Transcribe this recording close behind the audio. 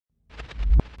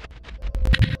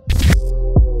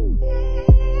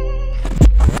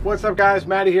What's up, guys?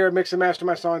 Matty here at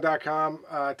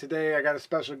mixandmastermysong.com. Today I got a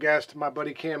special guest, my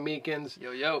buddy Cam Meekins.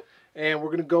 Yo, yo. And we're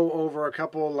going to go over a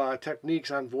couple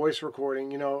techniques on voice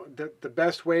recording. You know, the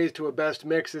best ways to a best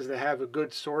mix is to have a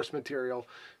good source material.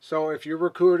 So if you're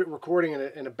recording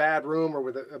in a bad room or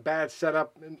with a bad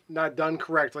setup, not done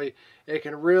correctly, it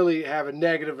can really have a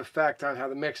negative effect on how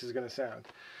the mix is going to sound.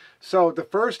 So the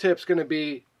first tip is going to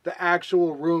be the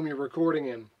actual room you're recording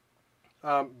in.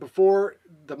 Before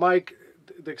the mic,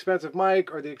 the expensive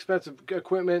mic or the expensive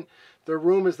equipment, the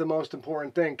room is the most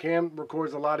important thing. Cam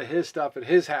records a lot of his stuff at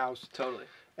his house. Totally.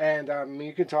 And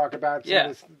you can talk about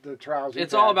some of the trials.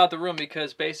 It's all about the room,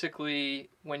 because basically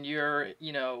when you're,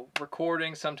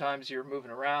 recording, sometimes you're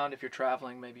moving around. If you're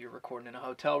traveling, maybe you're recording in a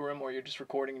hotel room, or you're just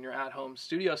recording in your at-home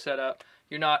studio setup.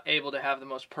 You're not able to have the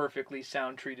most perfectly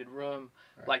sound-treated room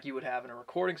like you would have in a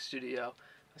recording studio.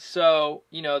 So,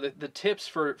 the tips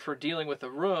for dealing with a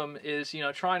room is,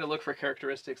 trying to look for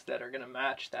characteristics that are going to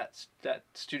match that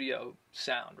studio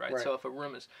sound, right? So if a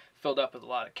room is filled up with a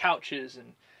lot of couches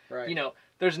and,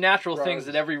 there's natural things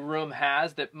that every room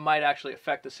has that might actually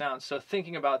affect the sound. So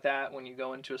thinking about that when you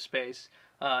go into a space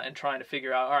and trying to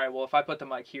figure out, all right, well, if I put the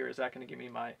mic here, is that going to give me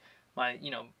my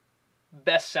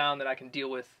best sound that I can deal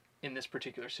with in this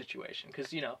particular situation?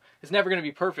 Because, it's never going to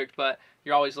be perfect, but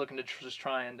you're always looking to just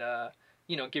try and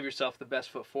give yourself the best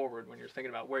foot forward when you're thinking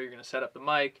about where you're going to set up the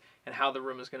mic and how the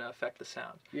room is going to affect the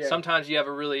sound. Yeah. Sometimes you have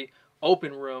a really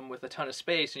open room with a ton of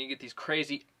space and you get these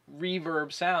crazy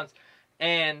reverb sounds.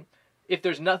 And if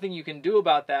there's nothing you can do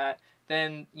about that,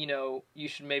 then, you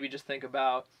should maybe just think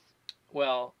about,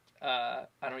 well, I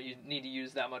don't need to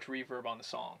use that much reverb on the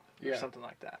song or something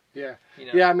like that. Yeah.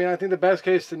 Yeah, I mean, I think the best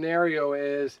case scenario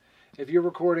is if you're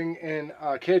recording in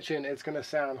a kitchen, it's going to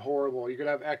sound horrible. You're going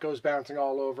to have echoes bouncing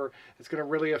all over. It's going to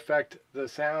really affect the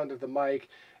sound of the mic,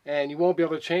 and you won't be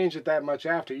able to change it that much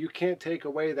after. You can't take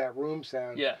away that room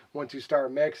sound once you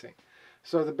start mixing.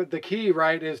 So the key,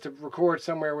 right, is to record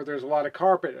somewhere where there's a lot of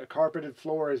carpet. A carpeted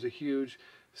floor is a huge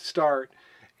start.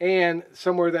 And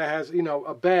somewhere that has,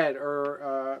 a bed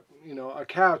or, a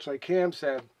couch, like Cam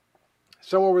said.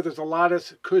 Somewhere where there's a lot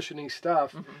of cushiony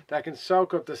stuff that can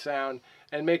soak up the sound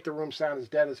and make the room sound as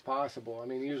dead as possible. I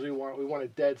mean, usually we want a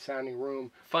dead sounding room.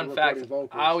 Fun fact,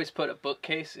 I always put a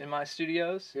bookcase in my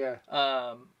studios.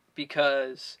 Yeah.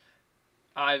 Because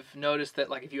I've noticed that,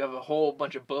 like, if you have a whole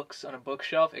bunch of books on a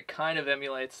bookshelf, it kind of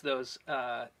emulates those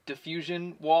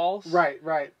diffusion walls. Right.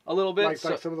 A little bit. Like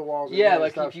some of the walls. Yeah,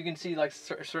 like you can see, like,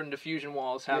 certain diffusion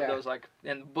walls have those, like,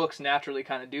 and books naturally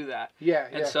kind of do that. Yeah.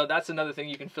 And so that's another thing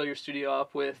you can fill your studio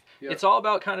up with. Yep. It's all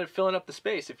about kind of filling up the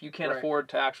space. If you can't afford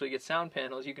to actually get sound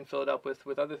panels, you can fill it up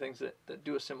with other things that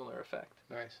do a similar effect.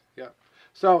 Nice. Yeah.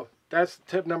 So that's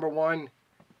tip number one.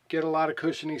 Get a lot of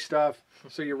cushiony stuff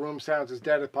so your room sounds as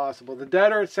dead as possible. The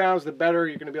deader it sounds, the better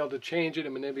you're going to be able to change it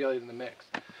and manipulate it in the mix.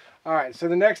 All right, so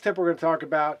the next tip we're going to talk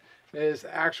about is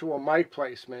actual mic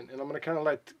placement. And I'm going to kind of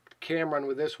let Cam run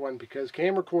with this one because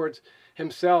Cam records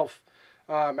himself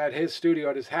at his studio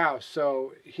at his house.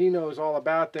 So he knows all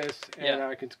about this, and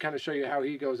I can kind of show you how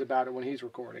he goes about it when he's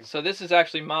recording. So this is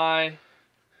actually my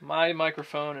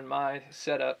microphone and my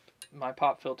setup, my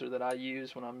pop filter that I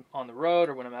use when I'm on the road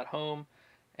or when I'm at home.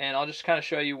 And I'll just kind of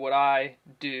show you what I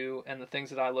do and the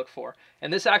things that I look for.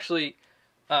 And this actually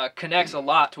connects a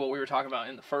lot to what we were talking about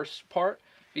in the first part,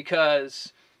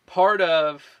 because part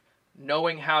of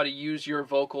knowing how to use your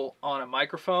vocal on a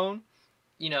microphone,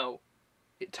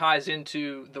 it ties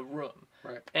into the room.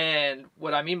 Right. And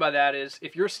what I mean by that is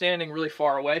if you're standing really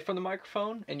far away from the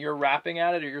microphone and you're rapping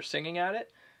at it or you're singing at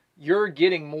it, you're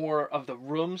getting more of the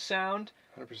room sound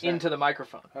 100%. Into the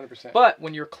microphone. 100%. But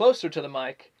when you're closer to the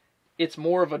mic, it's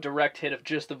more of a direct hit of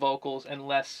just the vocals and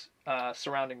less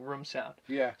surrounding room sound.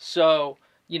 Yeah. So,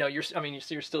 you're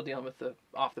still dealing with the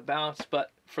off the bounce,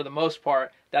 but for the most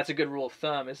part, that's a good rule of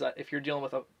thumb, is that if you're dealing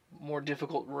with a more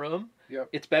difficult room,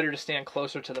 it's better to stand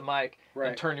closer to the mic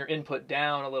and turn your input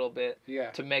down a little bit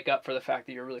to make up for the fact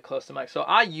that you're really close to the mic. So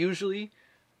I usually,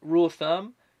 rule of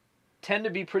thumb, tend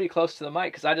to be pretty close to the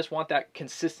mic because I just want that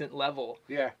consistent level.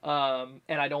 Yeah.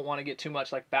 And I don't want to get too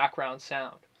much like background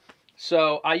sound.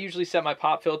 So I usually set my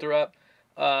pop filter up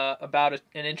about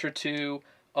an inch or two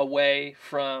away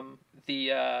from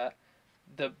the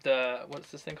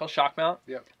what's this thing called, shock mount.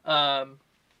 Yep.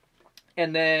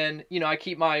 And then I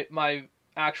keep my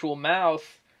actual mouth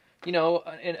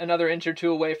another inch or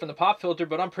two away from the pop filter,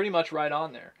 but I'm pretty much right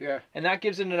on there. Yeah. And that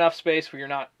gives it enough space where you're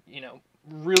not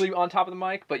really on top of the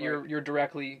mic, but you're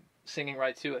directly singing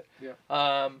right to it.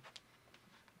 Yeah.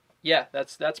 Yeah,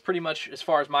 that's pretty much as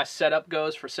far as my setup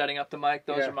goes for setting up the mic.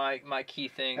 Those are my key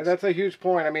things. And that's a huge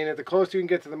point. I mean, the closer you can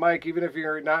get to the mic, even if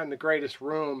you're not in the greatest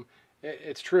room,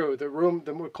 It's true. The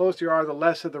more closer you are, the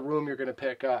less of the room you're going to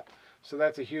pick up. So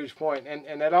that's a huge point.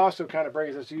 And that also kind of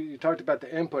brings us, you talked about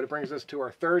the input, it brings us to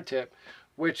our third tip,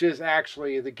 which is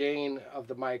actually the gain of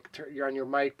the mic. You're on your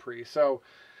mic pre. So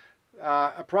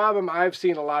a problem I've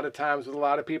seen a lot of times with a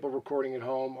lot of people recording at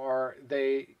home are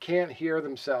they can't hear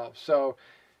themselves. So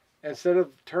instead of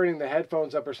turning the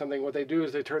headphones up or something, what they do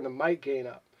is they turn the mic gain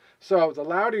up. So the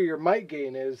louder your mic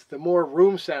gain is, the more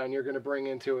room sound you're going to bring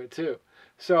into it too.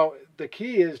 So the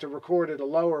key is to record at a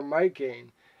lower mic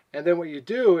gain. And then what you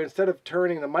do, instead of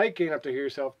turning the mic gain up to hear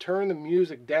yourself, turn the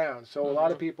music down. So a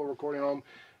lot of people recording at home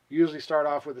usually start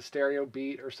off with a stereo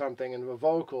beat or something and a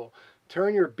vocal.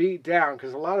 Turn your beat down,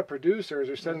 because a lot of producers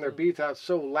are sending their beats out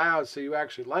so loud so you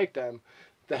actually like them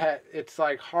that it's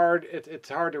like hard, it's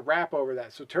hard to rap over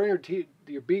that. So turn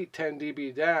your beat 10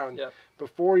 dB down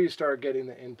before you start getting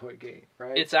the input gain,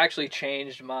 right? It's actually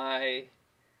changed my,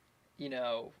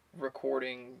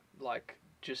 recording, like,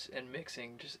 and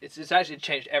mixing. It's actually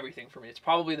changed everything for me. It's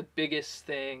probably the biggest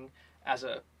thing as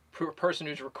a person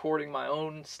who's recording my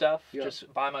own stuff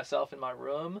just by myself in my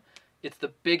room. It's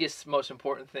the biggest, most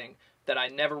important thing that I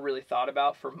never really thought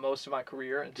about for most of my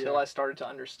career until I started to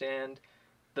understand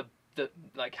the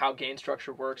like how gain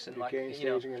structure works and like gain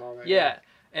staging and all that. Yeah.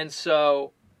 And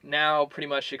so now pretty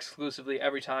much exclusively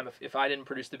every time if I didn't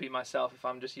produce the beat myself, if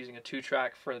I'm just using a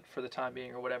 2-track for the time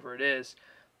being or whatever it is,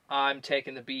 I'm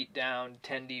taking the beat down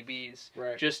 10 dBs.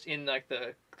 Right. Just in like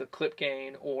the clip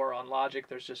gain, or on Logic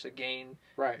there's just a gain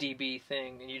dB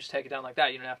thing, and you just take it down like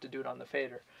that. You don't have to do it on the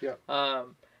fader. Yeah.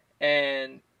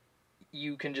 And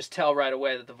you can just tell right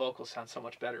away that the vocals sound so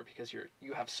much better because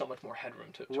you have so much more headroom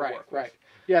to work with. Right.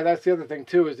 Yeah, that's the other thing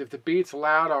too, is if the beat's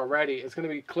loud already, it's going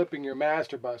to be clipping your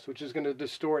master bus, which is going to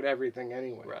distort everything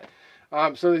anyway.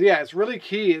 Right. So yeah, it's really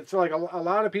key. It's like a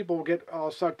lot of people get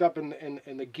all sucked up in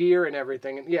the gear and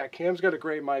everything. And yeah, Cam's got a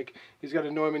great mic. He's got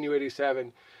a Neumann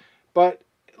U87. But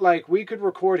like, we could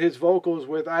record his vocals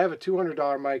with, I have a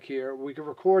 $200 mic here. We could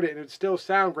record it and it'd still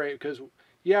sound great because,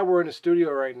 yeah, we're in a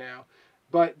studio right now.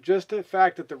 But just the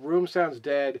fact that the room sounds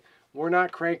dead, we're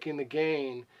not cranking the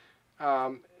gain,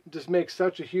 just makes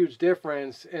such a huge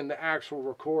difference in the actual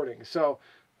recording. So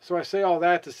I say all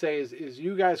that to say is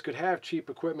you guys could have cheap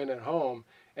equipment at home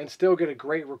and still get a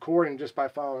great recording just by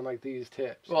following like these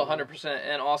tips. Well, 100%.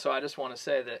 And also I just want to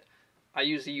say that I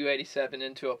use the U87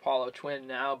 into Apollo Twin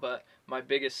now, but my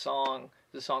biggest song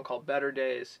is a song called Better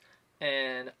Days,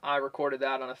 and I recorded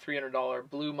that on a $300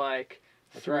 blue mic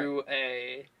through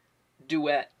a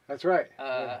Duet. That's right.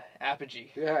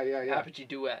 Apogee. Yeah. Apogee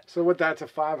Duet. So that's a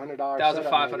 $500 That was setup,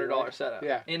 a $500 maybe, right? setup.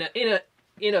 Yeah.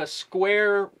 In a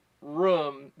square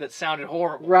room that sounded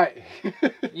horrible. Right.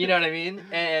 You know what I mean?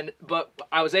 But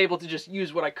I was able to just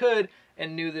use what I could,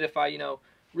 and knew that if I,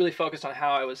 really focused on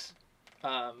how I was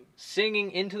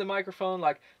singing into the microphone,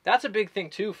 like, that's a big thing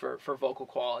too for vocal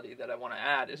quality that I want to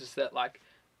add, is that, like,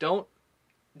 don't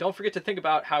forget to think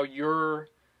about how you're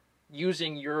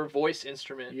using your voice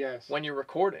instrument when you're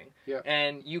recording.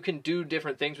 And you can do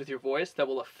different things with your voice that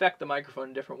will affect the microphone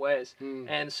in different ways.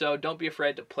 And so don't be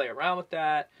afraid to play around with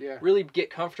that. Really get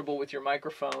comfortable with your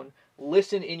microphone.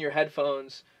 Listen in your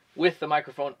headphones with the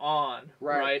microphone on,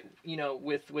 right?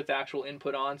 With actual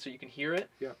input on so you can hear it.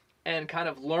 And kind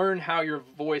of learn how your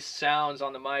voice sounds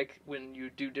on the mic when you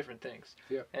do different things.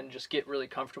 And just get really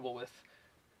comfortable with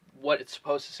what it's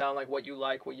supposed to sound like, what you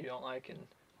don't like, and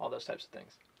all those types of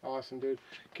things. Awesome, dude.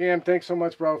 Cam, thanks so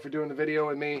much, bro, for doing the video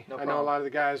with me. No I know a lot of the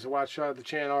guys who watch the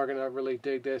channel are going to really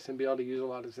dig this and be able to use a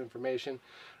lot of this information.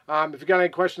 If you got any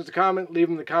questions to comment, leave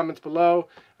them in the comments below.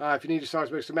 If you need your songs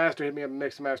mixed and mastered, hit me up at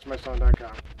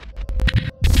mixandmastermysong.com.